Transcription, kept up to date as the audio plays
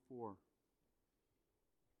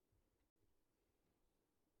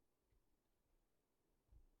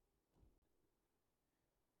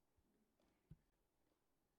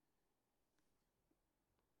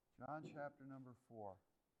John chapter number 4.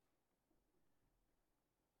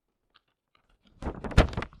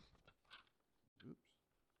 Oops.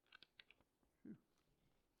 Phew.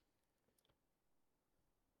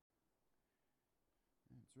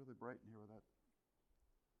 Man, it's really bright in here with that. Got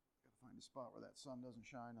to find a spot where that sun doesn't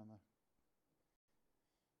shine on the.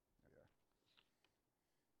 There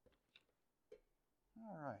you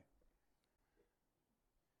are. All right.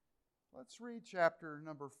 Let's read chapter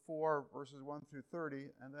number 4, verses 1 through 30,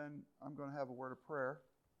 and then I'm going to have a word of prayer.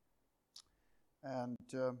 And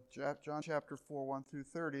John chapter 4, 1 through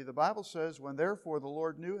 30, the Bible says, "When therefore the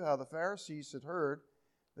Lord knew how the Pharisees had heard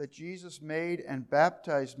that Jesus made and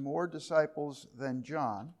baptized more disciples than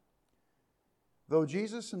John, though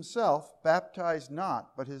Jesus himself baptized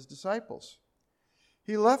not, but his disciples,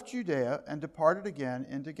 he left Judea and departed again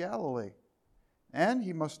into Galilee. And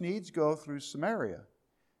he must needs go through Samaria.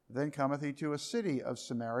 Then cometh he to a city of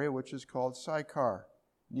Samaria, which is called Sychar,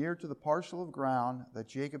 near to the parcel of ground that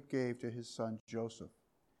Jacob gave to his son Joseph.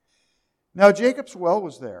 Now Jacob's well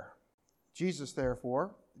was there. Jesus,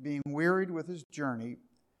 therefore, being wearied with his journey,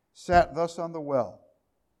 sat thus on the well,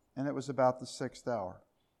 and it was about the 6th hour.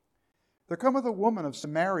 There cometh a woman of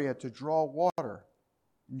Samaria to draw water.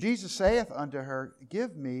 And Jesus saith unto her,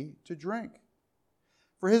 Give me to drink.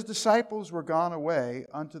 For his disciples were gone away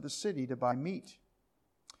unto the city to buy meat.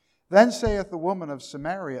 Then saith the woman of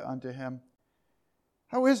Samaria unto him,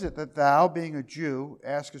 How is it that thou, being a Jew,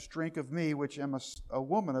 askest drink of me, which am a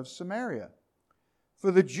woman of Samaria?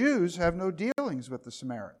 For the Jews have no dealings with the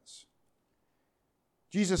Samaritans.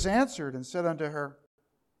 Jesus answered and said unto her,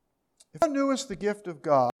 If thou knewest the gift of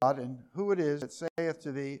God, and who it is that saith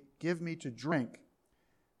to thee, Give me to drink,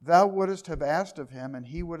 thou wouldest have asked of him, and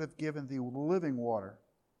he would have given thee living water.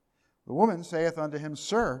 The woman saith unto him,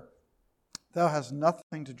 Sir, thou hast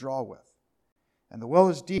nothing to draw with, and the well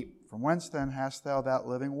is deep. From whence then hast thou that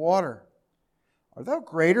living water? Art thou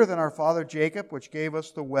greater than our father Jacob, which gave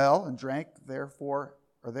us the well, and drank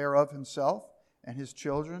thereof himself, and his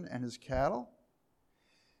children, and his cattle?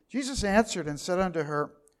 Jesus answered and said unto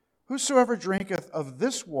her, Whosoever drinketh of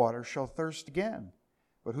this water shall thirst again.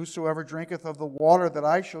 But whosoever drinketh of the water that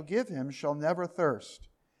I shall give him shall never thirst.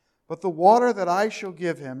 But the water that I shall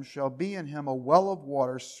give him shall be in him a well of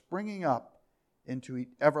water springing up into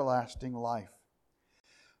everlasting life.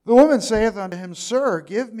 The woman saith unto him, Sir,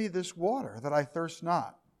 give me this water, that I thirst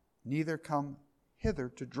not, neither come hither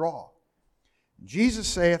to draw. Jesus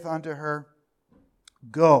saith unto her,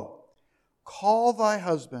 Go, call thy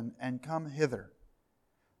husband, and come hither.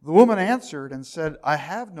 The woman answered and said, I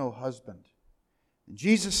have no husband. And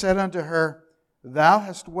Jesus said unto her, Thou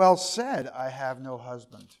hast well said, I have no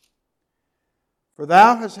husband. For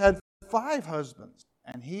thou hast had 5 husbands,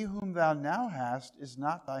 and he whom thou now hast is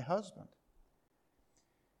not thy husband.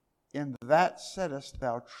 In that saidst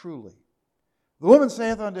thou truly. The woman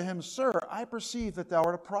saith unto him, Sir, I perceive that thou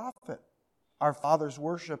art a prophet. Our fathers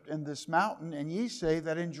worshipped in this mountain, and ye say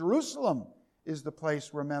that in Jerusalem is the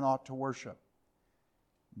place where men ought to worship.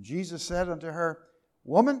 And Jesus said unto her,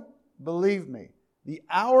 Woman, believe me, the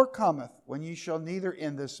hour cometh when ye shall neither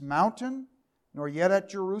in this mountain nor yet at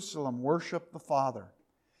Jerusalem worship the Father.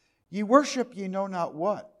 Ye worship ye know not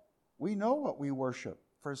what. We know what we worship,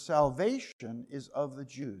 for salvation is of the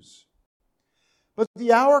Jews. But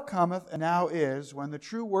the hour cometh, and now is, when the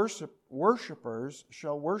true worshippers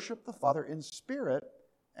shall worship the Father in spirit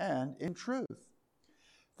and in truth.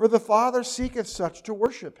 For the Father seeketh such to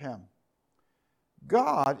worship him.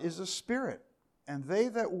 God is a spirit, and they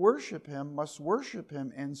that worship him must worship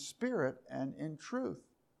him in spirit and in truth.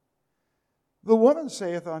 The woman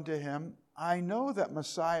saith unto him, I know that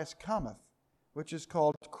Messiah cometh, which is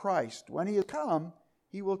called Christ. When he is come,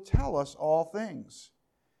 he will tell us all things.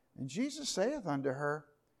 And Jesus saith unto her,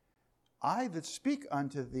 I that speak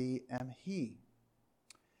unto thee am he.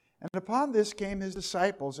 And upon this came his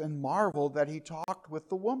disciples, and marveled that he talked with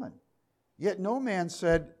the woman. Yet no man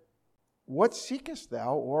said, What seekest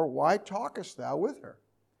thou, or why talkest thou with her?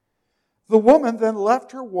 The woman then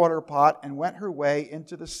left her water pot, and went her way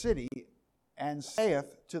into the city, and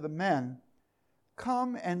saith to the men,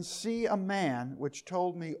 Come and see a man which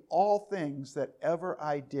told me all things that ever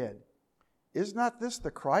I did. Is not this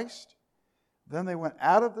the Christ? Then they went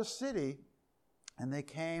out of the city, and they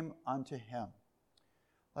came unto him.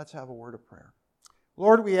 Let's have a word of prayer.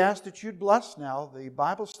 Lord, we ask that you'd bless now the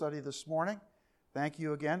Bible study this morning. Thank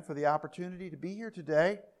you again for the opportunity to be here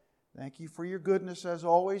today. Thank you for your goodness as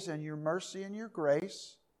always, and your mercy and your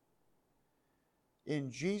grace.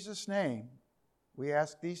 In Jesus' name, we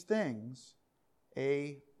ask these things.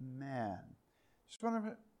 Amen. Just want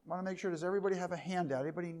to make sure, does everybody have a handout?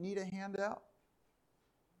 Anybody need a handout?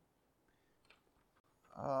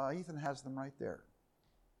 Ethan has them right there.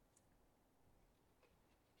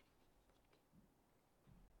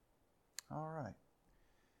 All right.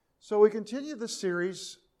 So we continue the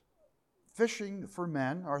series, Fishing for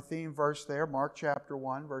Men, our theme verse there, Mark chapter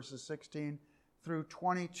 1, verses 16 through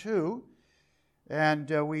 22. And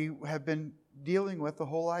we have been dealing with the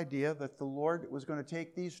whole idea that the Lord was going to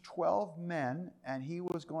take these 12 men and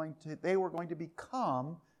they were going to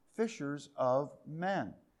become fishers of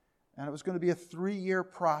men. And it was going to be a 3-year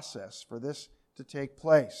process for this to take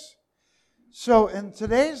place. So in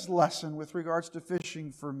today's lesson with regards to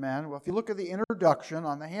fishing for men, well, if you look at the introduction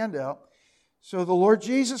on the handout, so the Lord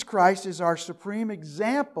Jesus Christ is our supreme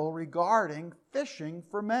example regarding fishing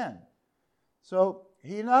for men. So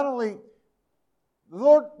the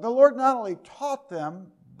Lord not only taught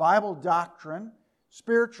them Bible doctrine,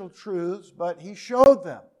 spiritual truths, but He showed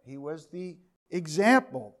them. He was the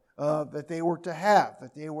example that they were to have,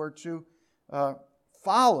 that they were to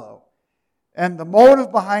follow. And the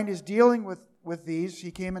motive behind His dealing with these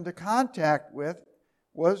He came into contact with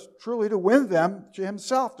was truly to win them to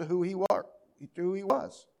Himself, to who He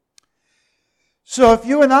was. So if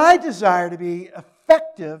you and I desire to be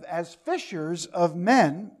effective as fishers of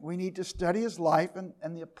men, we need to study His life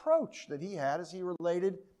and the approach that He had as He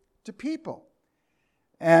related to people.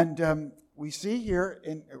 And we see here,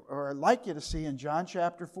 or I'd like you to see in John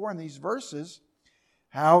chapter 4 in these verses,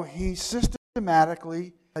 how He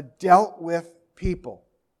systematically dealt with people.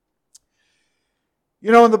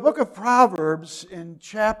 You know, in the book of Proverbs, in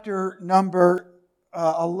chapter number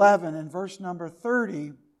 11 and verse number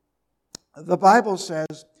 30, the Bible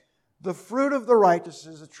says, "The fruit of the righteous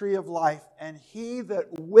is a tree of life, and he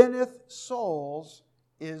that winneth souls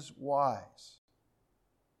is wise."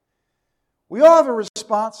 We all have a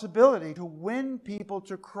responsibility to win people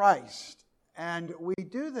to Christ, and we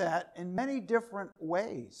do that in many different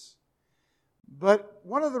ways. But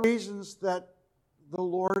one of the reasons that the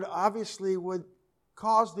Lord obviously would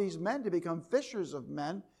cause these men to become fishers of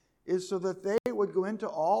men is so that they would go into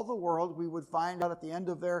all the world. We would find out at the end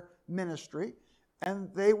of their ministry,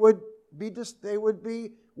 and they would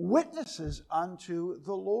be witnesses unto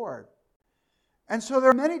the Lord. And so there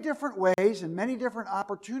are many different ways and many different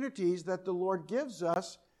opportunities that the Lord gives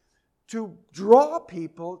us to draw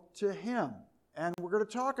people to Him. And we're going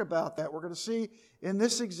to talk about that. We're going to see in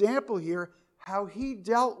this example here how He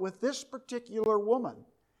dealt with this particular woman.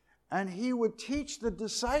 And He would teach the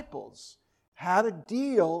disciples how to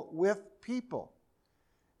deal with people.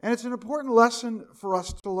 And it's an important lesson for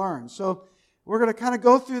us to learn. So we're going to kind of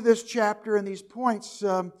go through this chapter and these points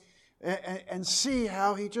and see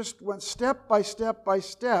how He just went step by step by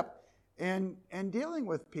step in dealing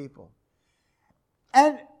with people.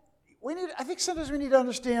 And I think sometimes we need to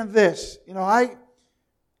understand this. You know,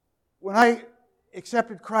 when I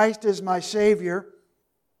accepted Christ as my Savior,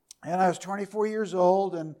 and I was 24 years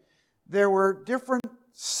old, and there were different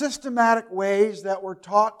systematic ways that were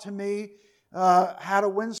taught to me how to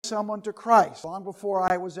win someone to Christ, long before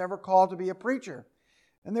I was ever called to be a preacher.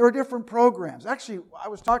 And there were different programs. Actually, I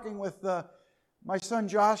was talking with my son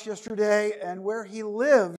Josh yesterday, and where he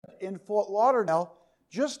lived in Fort Lauderdale,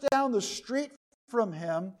 just down the street from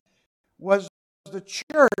him was the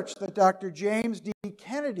church that Dr. James D.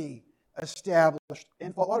 Kennedy established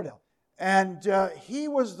in Fort Lauderdale. And he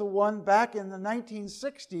was the one back in the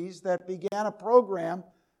 1960s that began a program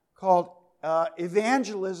called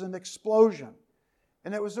Evangelism Explosion.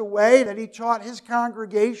 And it was a way that he taught his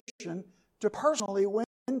congregation to personally win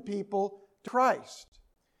people to Christ.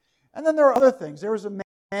 And then there are other things. There was a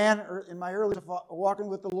man in my early walking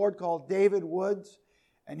with the Lord called David Woods,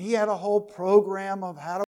 and he had a whole program of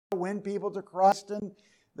how to win people to Christ. And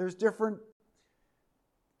there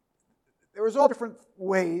was all different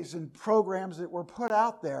ways and programs that were put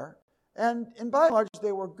out there. And by and large,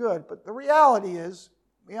 they were good. But the reality is,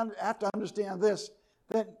 we have to understand this,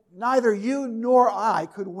 that neither you nor I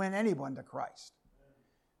could win anyone to Christ.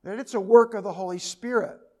 That it's a work of the Holy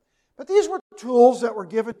Spirit. But these were tools that were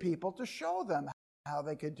given people to show them how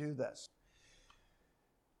they could do this.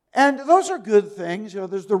 And those are good things. You know,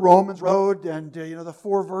 there's the Romans road and, the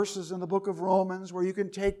 4 verses in the book of Romans where you can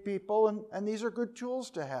take people, and these are good tools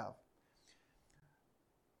to have.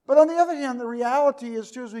 But on the other hand, the reality is,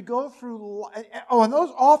 too, as we go through, and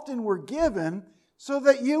those often were given so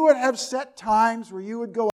that you would have set times where you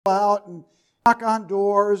would go out and knock on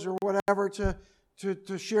doors or whatever to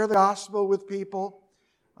share the gospel with people.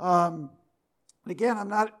 Again, I'm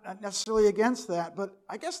not necessarily against that, but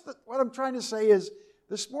I guess what I'm trying to say is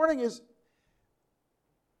this morning is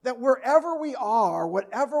that wherever we are,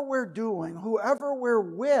 whatever we're doing, whoever we're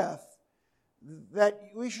with, that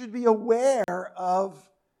we should be aware of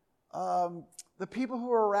the people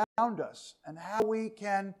who are around us and how we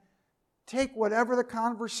can take whatever the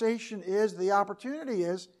conversation is, the opportunity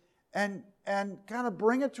is, and kind of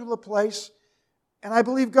bring it to the place. And I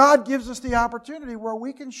believe God gives us the opportunity where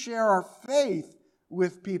we can share our faith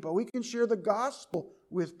with people. We can share the gospel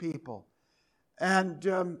with people. And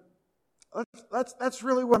that's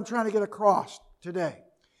really what I'm trying to get across today.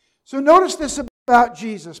 So notice this about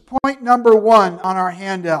Jesus. Point number 1 on our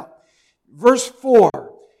handout. Verse 4.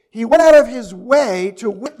 He went out of his way to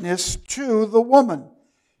witness to the woman.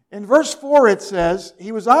 In verse 4 it says,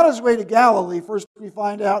 he was on his way to Galilee. First we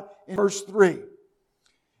find out in verse 3.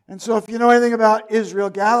 And so if you know anything about Israel,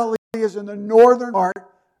 Galilee is in the northern part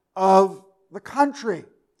of the country.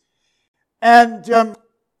 And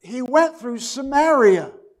he went through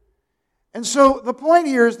Samaria. And so the point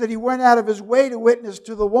here is that he went out of his way to witness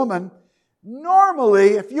to the woman.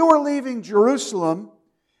 Normally, if you were leaving Jerusalem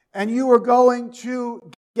and you were going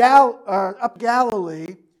to up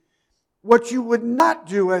Galilee, what you would not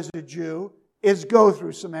do as a Jew is go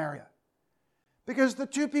through Samaria. Because the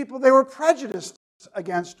two people, they were prejudiced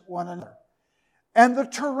against one another. And the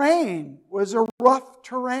terrain was a rough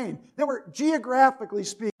terrain. There were, geographically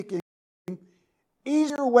speaking,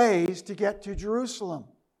 easier ways to get to Jerusalem.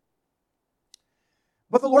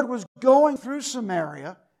 But the Lord was going through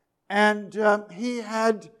Samaria, and he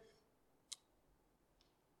had,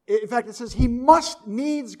 in fact it says he must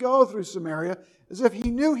needs go through Samaria, as if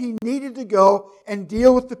he knew he needed to go and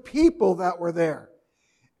deal with the people that were there,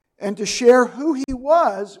 and to share who he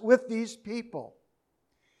was with these people.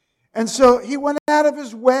 And so he went out of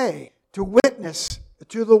his way to witness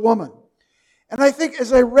to the woman. And I think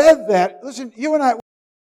as I read that, listen, you and I,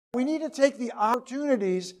 we need to take the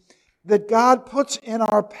opportunities that God puts in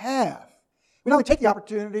our path. We not only take the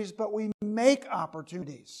opportunities, but we make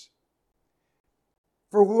opportunities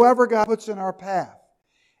for whoever God puts in our path.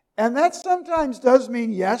 And that sometimes does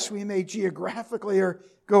mean, yes, we may geographically or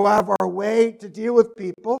go out of our way to deal with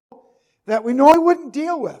people that we normally wouldn't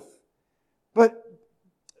deal with. But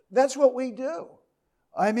that's what we do.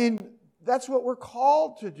 I mean, that's what we're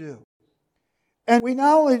called to do. And we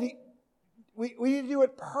not only, we need to do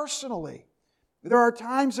it personally. There are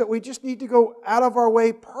times that we just need to go out of our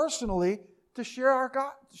way personally to share our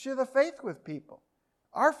God, to share the faith with people,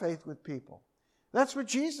 our faith with people. That's what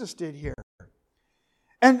Jesus did here.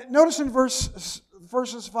 And notice in verses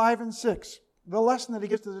 5 and 6, the lesson that he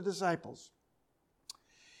gives to the disciples.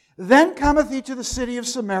 Then cometh he to the city of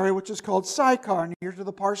Samaria, which is called Sychar, near to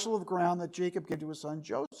the parcel of ground that Jacob gave to his son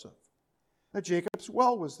Joseph. That Jacob's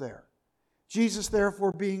well was there. Jesus,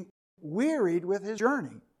 therefore, being wearied with his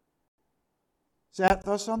journey, sat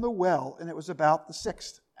thus on the well, and it was about the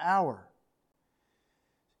 6th hour.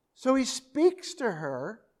 So he speaks to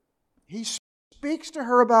her. He speaks to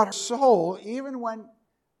her about her soul, even when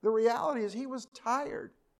the reality is he was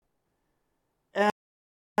tired.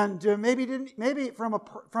 And maybe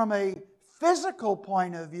from a physical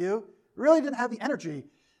point of view, really didn't have the energy.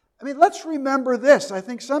 I mean, let's remember this. I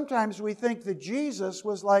think sometimes we think that Jesus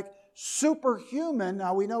was like superhuman.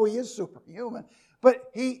 Now, we know he is superhuman.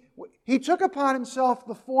 But he took upon himself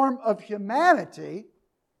the form of humanity.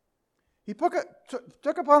 He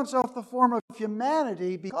took upon himself the form of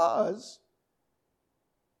humanity because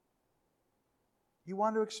he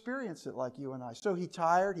wanted to experience it like you and I. So he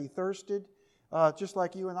tired, he thirsted, just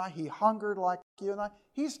like you and I. He hungered like you and I.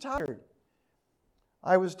 He's tired.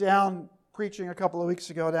 I was down preaching a couple of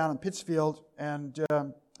weeks ago down in Pittsfield, and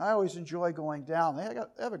I always enjoy going down. They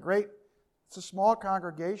have a great, it's a small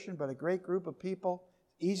congregation, but a great group of people.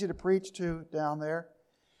 Easy to preach to down there.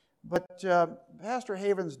 But Pastor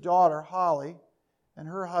Haven's daughter, Holly, and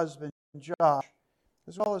her husband, Josh,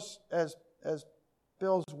 as well as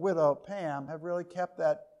Bill's widow, Pam, have really kept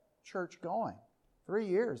that church going. 3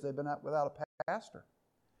 years they've been without a pastor.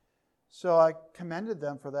 So I commended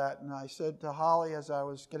them for that, and I said to Holly as I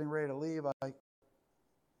was getting ready to leave, we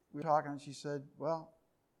were talking, and she said, well,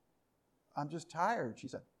 I'm just tired, she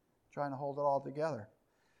said, trying to hold it all together.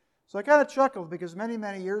 So I kind of chuckled because many,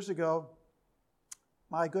 many years ago,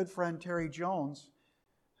 my good friend Terry Jones,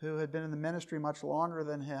 who had been in the ministry much longer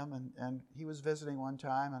than him, and he was visiting one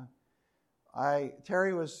time, and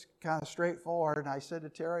Terry was kind of straightforward, and I said to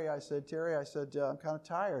Terry, I'm kind of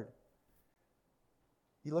tired.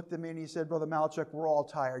 He looked at me and he said, Brother Malachuk, we're all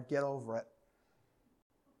tired. Get over it.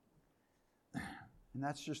 And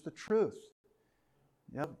that's just the truth.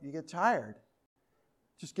 You get tired.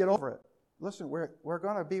 Just get over it. Listen, we're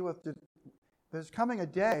going to be there's coming a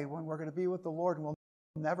day when we're going to be with the Lord and we'll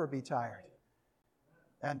never be tired.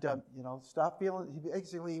 And, stop feeling,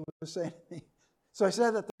 basically he was saying to me. So I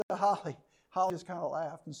said that to Holly. Holly just kind of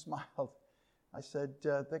laughed and smiled. I said,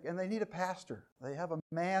 and they need a pastor. They have a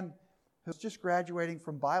man who's just graduating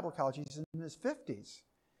from Bible college. He's in his 50s.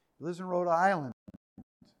 He lives in Rhode Island.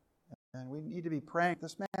 And we need to be praying.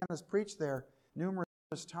 This man has preached there numerous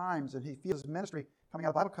times, and he feels his ministry coming out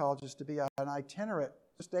of Bible college is to be an itinerant,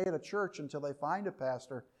 to stay at a church until they find a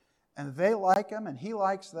pastor. And they like him, and he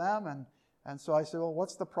likes them. And so I said, well,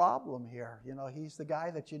 what's the problem here? You know, he's the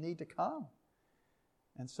guy that you need to come.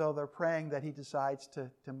 And so they're praying that he decides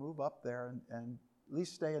to move up there and at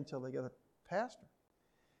least stay until they get a pastor.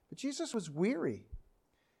 But Jesus was weary.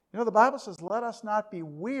 You know, the Bible says, let us not be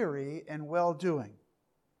weary in well-doing.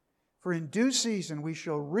 For in due season we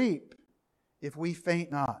shall reap if we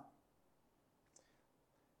faint not.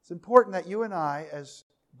 It's important that you and I, as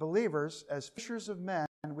believers, as fishers of men,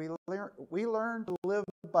 we learn to live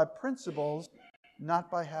by principles,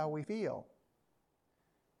 not by how we feel.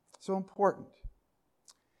 So important.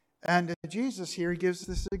 And Jesus here, he gives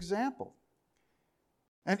this example.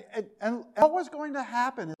 And what was going to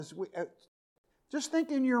happen is, just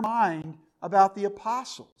think in your mind about the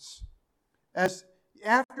apostles. As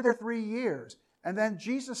after their 3 years, and then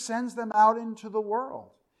Jesus sends them out into the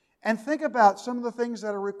world. And think about some of the things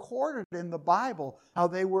that are recorded in the Bible, how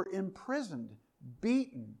they were imprisoned,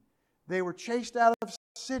 beaten. They were chased out of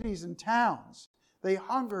cities and towns. They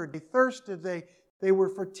hungered, they thirsted, they were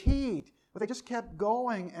fatigued. But they just kept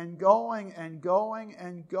going and going and going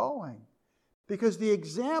and going. Because the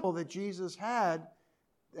example that Jesus had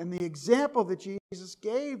and the example that Jesus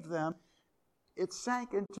gave them, it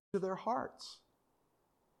sank into their hearts.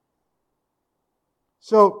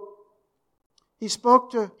 So he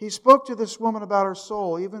spoke to this woman about her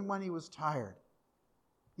soul even when he was tired.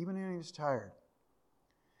 Even when he was tired.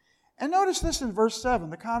 And notice this in verse 7.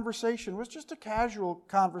 The conversation was just a casual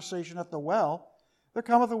conversation at the well. There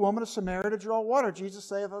cometh a woman of Samaria to draw water. Jesus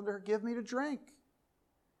saith unto her, give me to drink.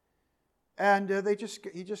 And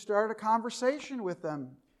he just started a conversation with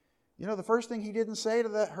them. You know, the first thing he didn't say to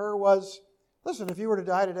her was, listen, if you were to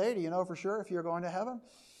die today, do you know for sure if you're going to heaven?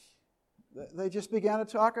 They just began to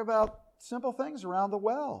talk about simple things around the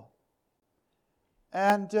well.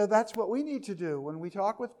 And that's what we need to do. When we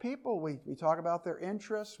talk with people, we talk about their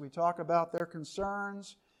interests, we talk about their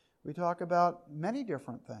concerns, we talk about many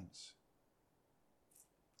different things.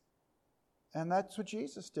 And that's what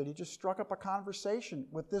Jesus did. He just struck up a conversation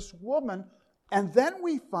with this woman. And then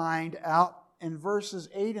we find out in verses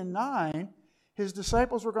 8 and 9, his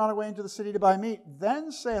disciples were gone away into the city to buy meat.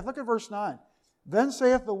 Then saith, look at verse 9. Then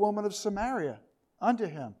saith the woman of Samaria unto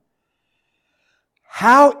him,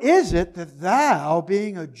 how is it that thou,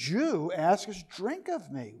 being a Jew, askest drink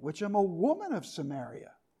of me, which am a woman of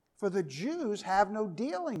Samaria? For the Jews have no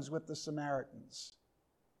dealings with the Samaritans.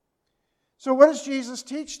 So what does Jesus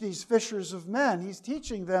teach these fishers of men? He's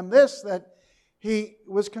teaching them this, that he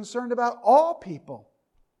was concerned about all people.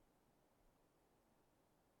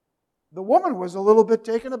 The woman was a little bit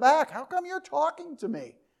taken aback. How come you're talking to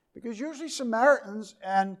me? Because usually Samaritans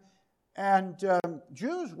and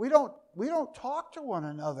Jews, we don't talk to one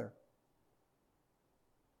another.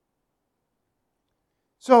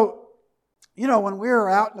 So, you know, when we're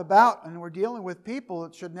out and about and we're dealing with people,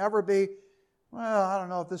 it should never be, well, I don't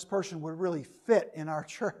know if this person would really fit in our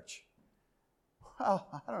church.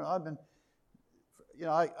 Well, I don't know.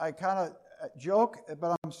 I kind of joke,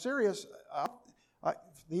 but I'm serious.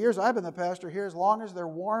 The years I've been the pastor here, as long as they're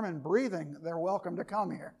warm and breathing, they're welcome to come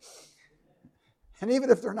here. And even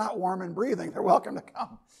if they're not warm and breathing, they're welcome to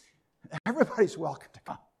come. Everybody's welcome to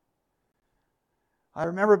come. I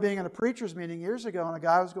remember being in a preacher's meeting years ago, and a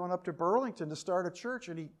guy was going up to Burlington to start a church,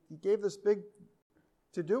 and he gave this big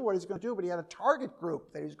to do what he's going to do, but he had a target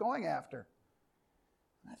group that he's going after.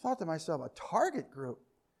 And I thought to myself, a target group?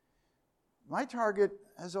 My target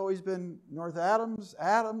has always been North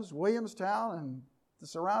Adams, Williamstown, and the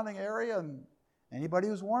surrounding area, and anybody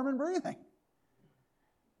who's warm and breathing.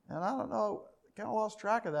 And I don't know, kind of lost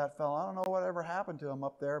track of that fellow. I don't know whatever happened to him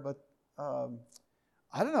up there, but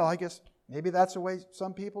I don't know. I guess maybe that's the way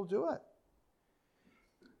some people do it.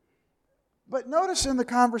 But notice in the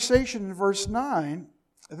conversation in verse 9,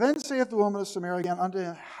 then saith the woman of Samaria again unto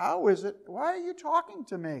him, how is it? Why are you talking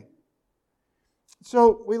to me?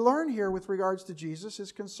 So we learn here with regards to Jesus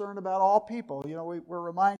his concern about all people. You know, we're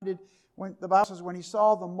reminded when the Bible says when he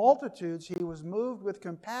saw the multitudes, he was moved with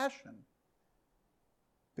compassion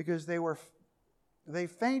because they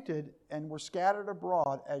fainted and were scattered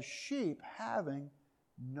abroad as sheep having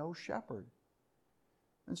no shepherd.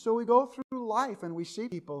 And so we go through life and we see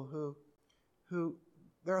people who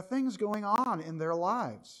there are things going on in their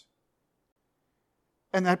lives.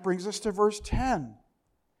 And that brings us to verse 10.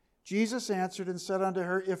 Jesus answered and said unto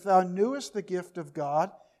her, if thou knewest the gift of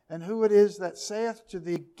God, and who it is that saith to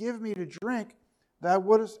thee, Give me to drink, thou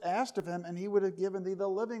wouldest asked of him, and he would have given thee the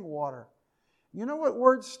living water. You know what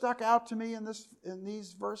word stuck out to me in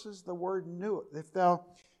these verses? The word knew.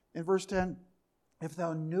 In verse 10, if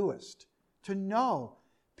thou knewest, to know.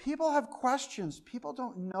 People have questions. People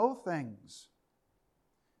don't know things.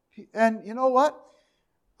 And you know what?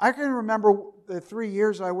 I can remember the 3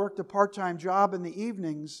 years I worked a part-time job in the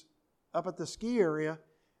evenings up at the ski area,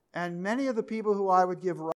 and many of the people who I would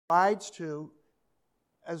give rides to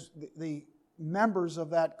as the members of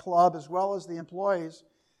that club as well as the employees,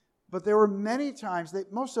 but there were many times,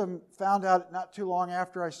 most of them found out not too long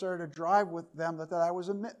after I started to drive with them that I was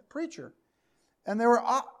a preacher. And there were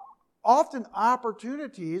often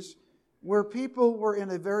opportunities where people were in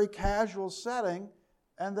a very casual setting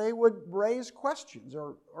and they would raise questions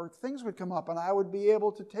or things would come up, and I would be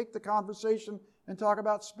able to take the conversation and talk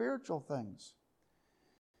about spiritual things.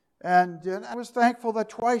 And I was thankful that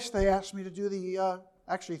twice they asked me to do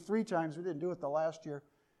actually 3 times. We didn't do it the last year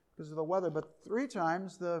because of the weather, but 3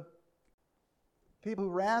 times the people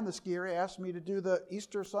who ran the ski area asked me to do the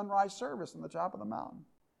Easter sunrise service on the top of the mountain.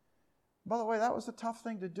 By the way, that was a tough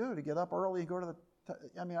thing to do, to get up early and go to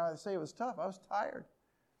I say it was tough. I was tired.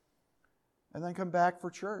 And then come back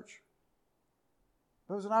for church.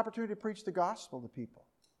 It was an opportunity to preach the gospel to people.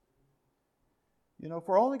 You know, if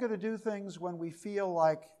we're only going to do things when we feel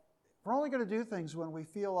like,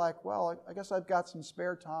 well, I guess I've got some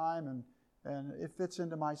spare time and it fits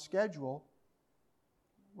into my schedule,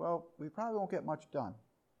 well, we probably won't get much done.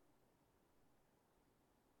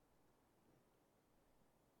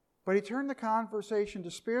 But he turned the conversation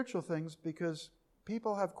to spiritual things because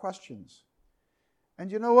people have questions.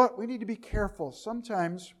 And you know what? We need to be careful.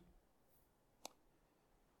 Sometimes,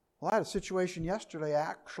 I had a situation yesterday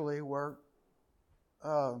actually where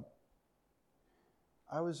I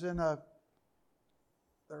was there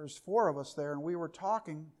was 4 of us there, and we were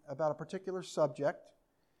talking about a particular subject.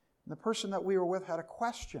 And the person that we were with had a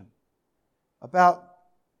question about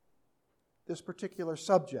this particular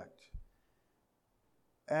subject.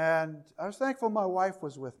 And I was thankful my wife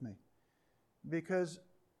was with me, because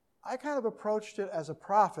I kind of approached it as a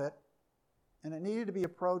prophet, and it needed to be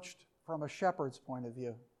approached from a shepherd's point of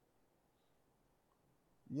view.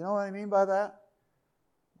 You know what I mean by that?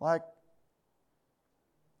 Like,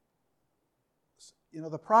 you know,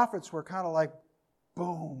 the prophets were kind of like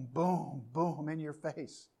boom, boom, boom in your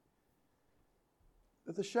face.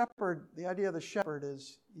 But the idea of the shepherd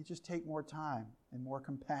is you just take more time and more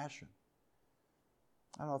compassion.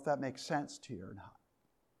 I don't know if that makes sense to you or not.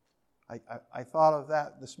 I thought of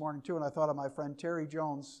that this morning too, and I thought of my friend Terry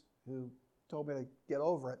Jones, who told me to get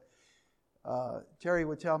over it. Terry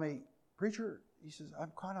would tell me, "Preacher," he says, I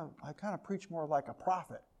kind of preach more like a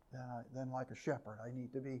prophet than like a shepherd. I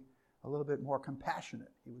need to be a little bit more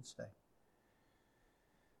compassionate," he would say.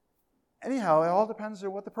 Anyhow, it all depends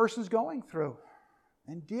on what the person's going through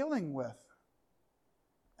and dealing with.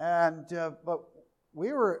 And but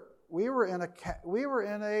we were in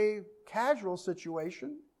a casual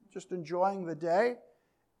situation, just enjoying the day.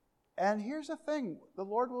 And here's the thing the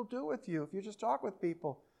Lord will do with you if you just talk with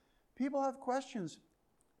people. People have questions.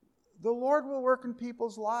 The Lord will work in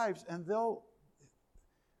people's lives, and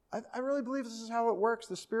I really believe this is how it works.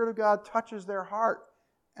 The Spirit of God touches their heart,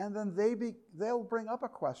 and then they'll bring up a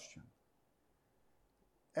question.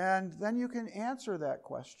 And then you can answer that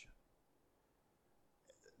question.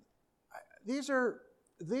 These are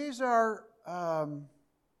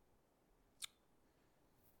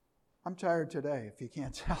I'm tired today, if you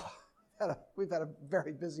can't tell. We've had a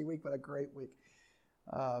very busy week, but a great week.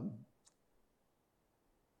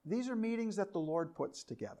 These are meetings that the Lord puts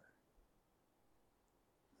together.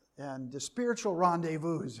 And the spiritual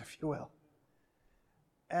rendezvous, if you will.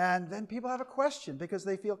 And then people have a question because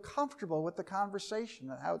they feel comfortable with the conversation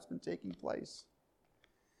and how it's been taking place.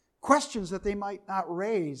 Questions that they might not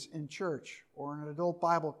raise in church or in an adult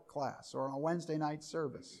Bible class or on a Wednesday night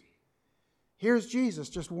service. Here's Jesus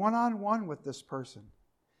just one-on-one with this person.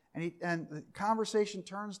 And the conversation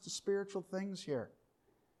turns to spiritual things here.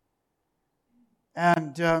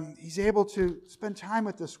 And he's able to spend time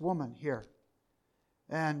with this woman here.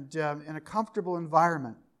 And in a comfortable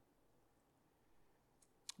environment.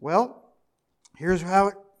 Well, here's how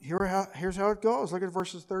it goes. Look at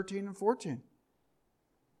verses 13 and 14.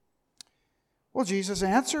 Well, Jesus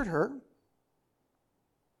answered her.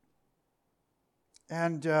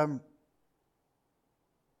 And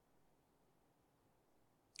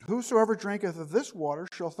whosoever drinketh of this water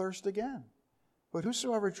shall thirst again. But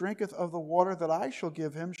whosoever drinketh of the water that I shall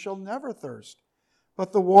give him shall never thirst.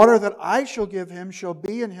 But the water that I shall give him shall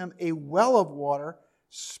be in him a well of water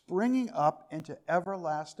springing up into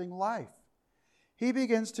everlasting life. He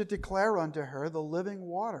begins to declare unto her the living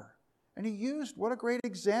water. And he used, what a great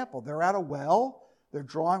example. They're at a well. They're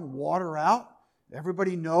drawing water out.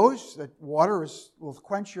 Everybody knows that water will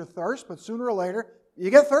quench your thirst, but sooner or later,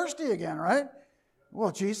 you get thirsty again, right?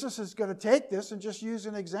 Well, Jesus is going to take this and just use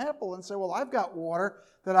an example and say, well, I've got water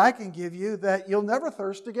that I can give you that you'll never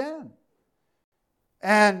thirst again.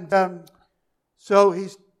 And so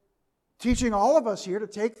he's teaching all of us here to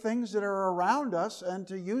take things that are around us and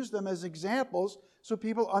to use them as examples so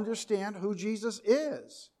people understand who Jesus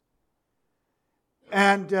is.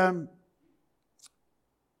 And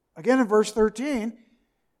again in verse 13,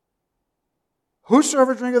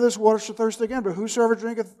 whosoever drinketh this water shall thirst again, but whosoever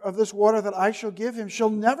drinketh of this water that I shall give him shall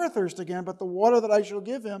never thirst again, but the water that I shall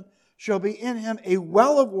give him shall be in him a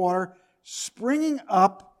well of water springing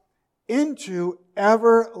up into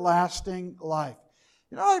everlasting life.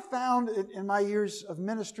 You know what I found in my years of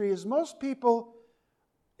ministry is most people,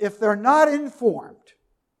 if they're not informed,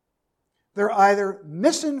 they're either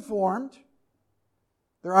misinformed,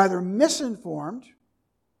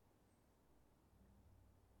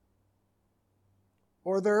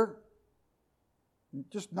 or they're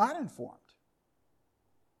just not informed.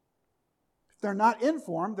 If they're not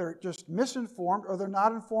informed, they're just misinformed, or they're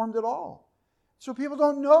not informed at all. So people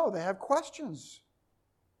don't know. They have questions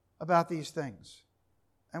about these things.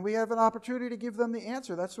 And we have an opportunity to give them the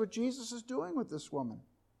answer. That's what Jesus is doing with this woman.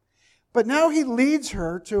 But now he leads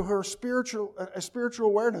her to her spiritual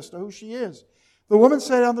awareness, to who she is. The woman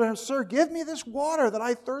said unto him, Sir, give me this water that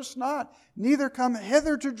I thirst not, neither come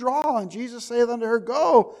hither to draw. And Jesus saith unto her,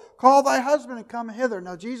 Go, call thy husband and come hither.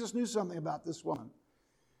 Now Jesus knew something about this woman.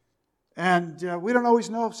 And we don't always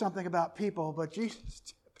know something about people, but Jesus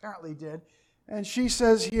apparently did. And she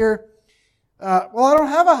says here, well, I don't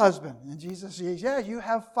have a husband. And Jesus says, yeah, you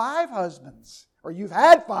have 5 husbands. Or you've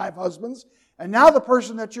had 5 husbands. And now the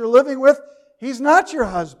person that you're living with, he's not your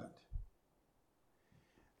husband.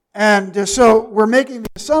 And so we're making the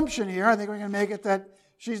assumption here, I think we're going to make it that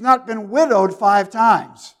she's not been widowed 5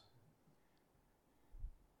 times.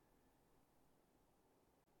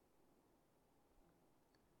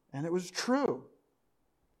 And it was true.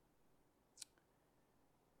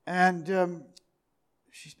 And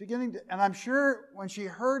she's beginning to, and I'm sure when she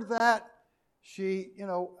heard that, she,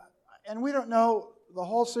 and we don't know the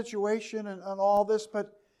whole situation and all this,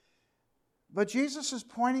 but Jesus is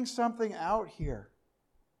pointing something out here.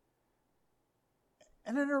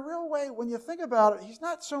 And in a real way, when you think about it, he's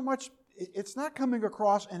not so much, it's not coming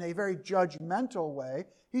across in a very judgmental way.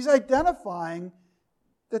 He's identifying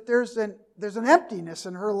that there's an emptiness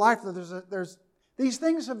in her life, that there's these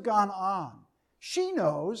things have gone on. She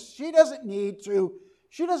knows. She doesn't need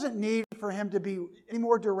for him to be any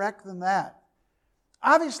more direct than that.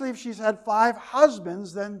 Obviously, if she's had 5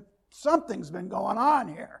 husbands, then something's been going on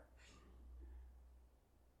here.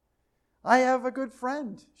 I have a good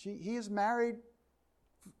friend. He is married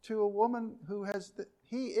to a woman who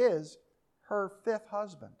he is her 5th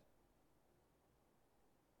husband.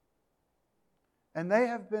 And they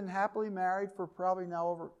have been happily married for probably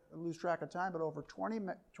now I lose track of time, but over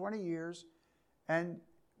 20 years. And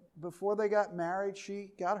before they got married, she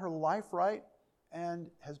got her life right and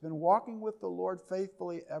has been walking with the Lord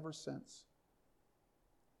faithfully ever since.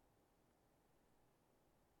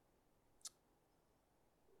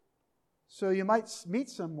 So you might meet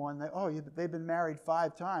someone that, they've been married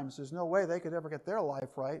 5 times. There's no way they could ever get their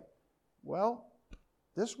life right. Well,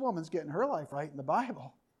 this woman's getting her life right in the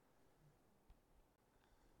Bible.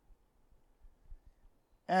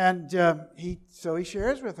 And he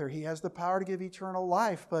shares with her. He has the power to give eternal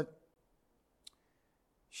life, but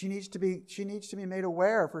she needs to be made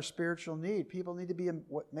aware of her spiritual need. People need to be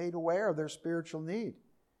made aware of their spiritual need.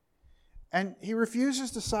 And he refuses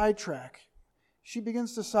to sidetrack. She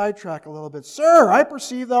begins to sidetrack a little bit. Sir, I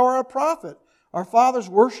perceive thou art a prophet. Our fathers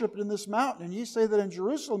worshipped in this mountain, and ye say that in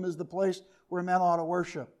Jerusalem is the place where men ought to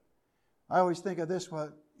worship. I always think of this,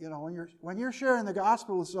 when you're sharing the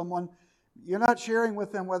gospel with someone, you're not sharing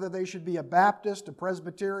with them whether they should be a Baptist, a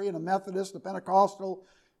Presbyterian, a Methodist, a Pentecostal,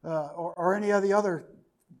 or any of the other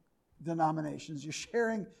denominations. You're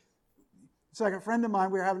sharing. It's like a friend of mine,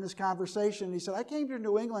 we were having this conversation, and he said, I came to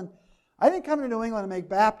New England. I didn't come to New England to make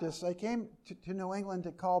Baptists. I came to New England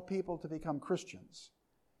to call people to become Christians.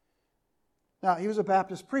 Now, he was a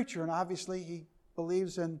Baptist preacher, and obviously he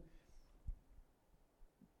believes in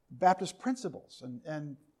Baptist principles,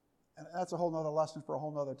 and that's a whole other lesson for a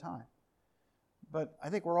whole other time. But I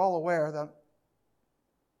think we're all aware that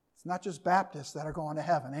it's not just Baptists that are going to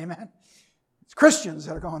heaven, amen? It's Christians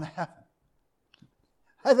that are going to heaven.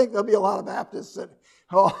 I think there'll be a lot of Baptists that,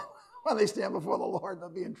 when they stand before the Lord, they'll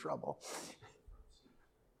be in trouble.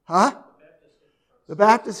 Huh? The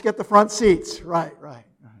Baptists get the front seats. Right.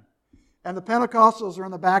 And the Pentecostals are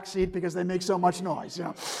in the back seat because they make so much noise, you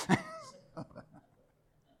know.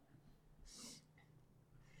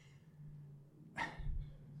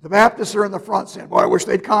 The Baptists are in the front saying, boy, I wish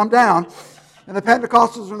they'd calm down. And the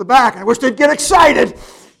Pentecostals are in the back, and I wish they'd get excited.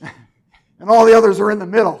 And all the others are in the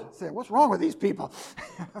middle. Saying, what's wrong with these people?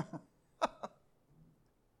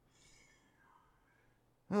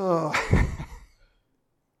 Oh.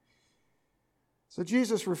 So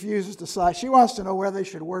Jesus refuses to side. She wants to know where they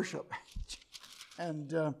should worship.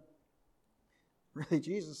 And really,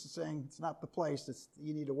 Jesus is saying, it's not the place.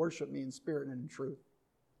 You need to worship me in spirit and in truth.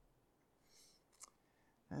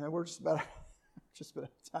 And we're just about out of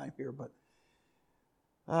time here, but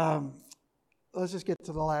let's just get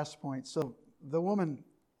to the last point. So the woman,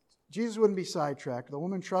 Jesus wouldn't be sidetracked. The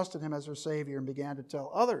woman trusted him as her Savior and began to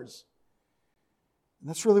tell others. And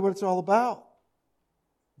that's really what it's all about.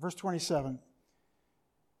 Verse 27.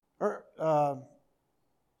 In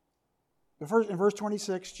verse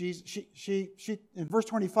 26, in verse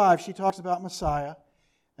 25, she talks about Messiah,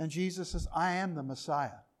 and Jesus says, I am the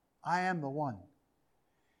Messiah. I am the one.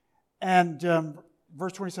 And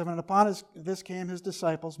verse 27, and upon this came his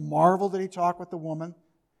disciples, marveled that he talked with the woman.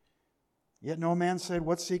 Yet no man said,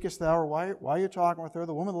 what seekest thou, or why are you talking with her?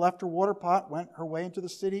 The woman left her water pot, went her way into the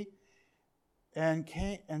city, and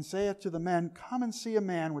saith to the men, come and see a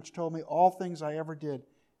man which told me all things I ever did.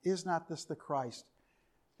 Is not this the Christ?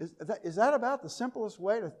 Is that about the simplest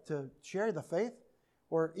way to share the faith?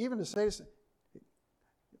 Or even to say,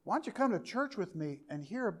 why don't you come to church with me and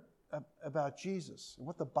hear about Jesus and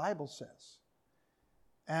what the Bible says?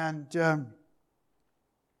 And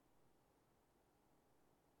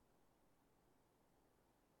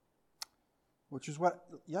which is what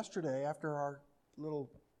yesterday, after our little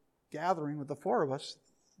gathering with the four of us,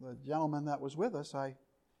 the gentleman that was with us, I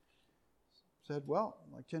said, well,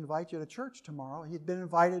 I'd like to invite you to church tomorrow. He'd been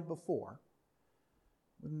invited before.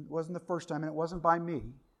 It wasn't the first time, and it wasn't by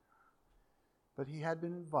me. But he had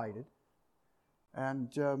been invited.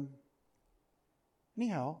 And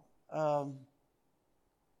anyhow,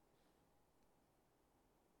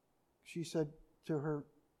 she said to her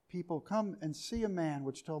people, come and see a man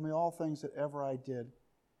which told me all things that ever I did.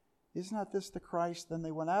 Is not this the Christ? Then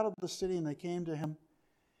they went out of the city and they came to him.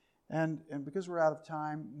 And because we're out of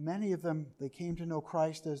time, many of them, they came to know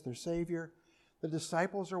Christ as their Savior. The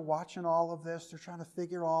disciples are watching all of this. They're trying to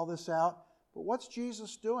figure all this out. But what's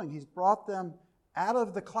Jesus doing? He's brought them out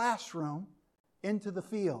of the classroom into the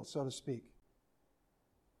field, so to speak,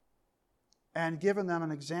 and given them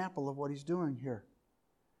an example of what he's doing here.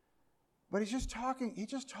 But he's just talking. He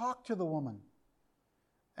just talked to the woman.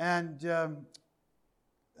 And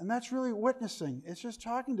that's really witnessing. It's just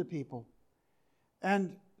talking to people.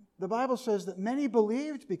 And the Bible says that many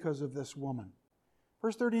believed because of this woman.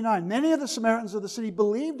 Verse 39, many of the Samaritans of the city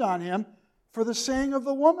believed on him for the saying of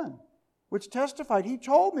the woman, which testified, he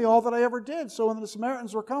told me all that I ever did. So when the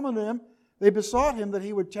Samaritans were coming to him, they besought him that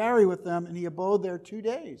he would tarry with them, and he abode there 2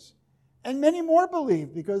 days. And many more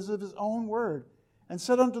believed because of his own word, and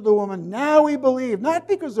said unto the woman, now we believe, not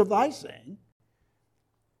because of thy saying.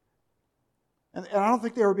 And I don't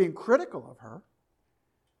think they were being critical of her.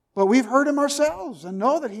 But we've heard him ourselves and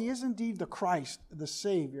know that he is indeed the Christ, the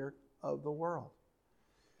Savior of the world.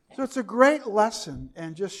 So it's a great lesson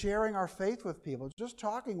in just sharing our faith with people, just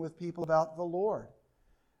talking with people about the Lord.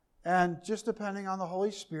 And just depending on the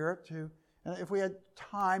Holy Spirit and if we had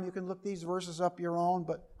time, you can look these verses up on your own,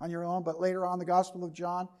 but later on the Gospel of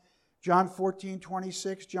John, John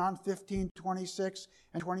 14:26, John 15:26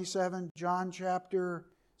 and 27, John chapter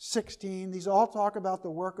 16. These all talk about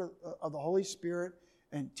the work of the Holy Spirit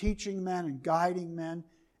and teaching men and guiding men,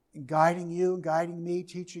 and guiding you, and guiding me,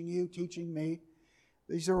 teaching you, teaching me.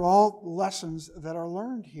 These are all lessons that are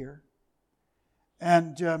learned here.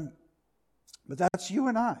 And but that's you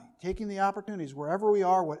and I, taking the opportunities wherever we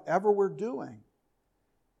are, whatever we're doing,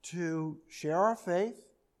 to share our faith,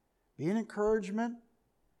 be an encouragement,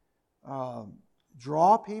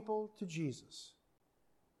 draw people to Jesus.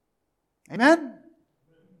 Amen?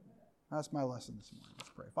 That's my lesson this morning. Let's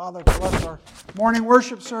pray. Father, bless our morning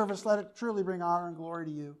worship service. Let it truly bring honor and glory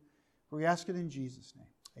to you. For we ask it in Jesus' name.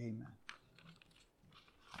 Amen.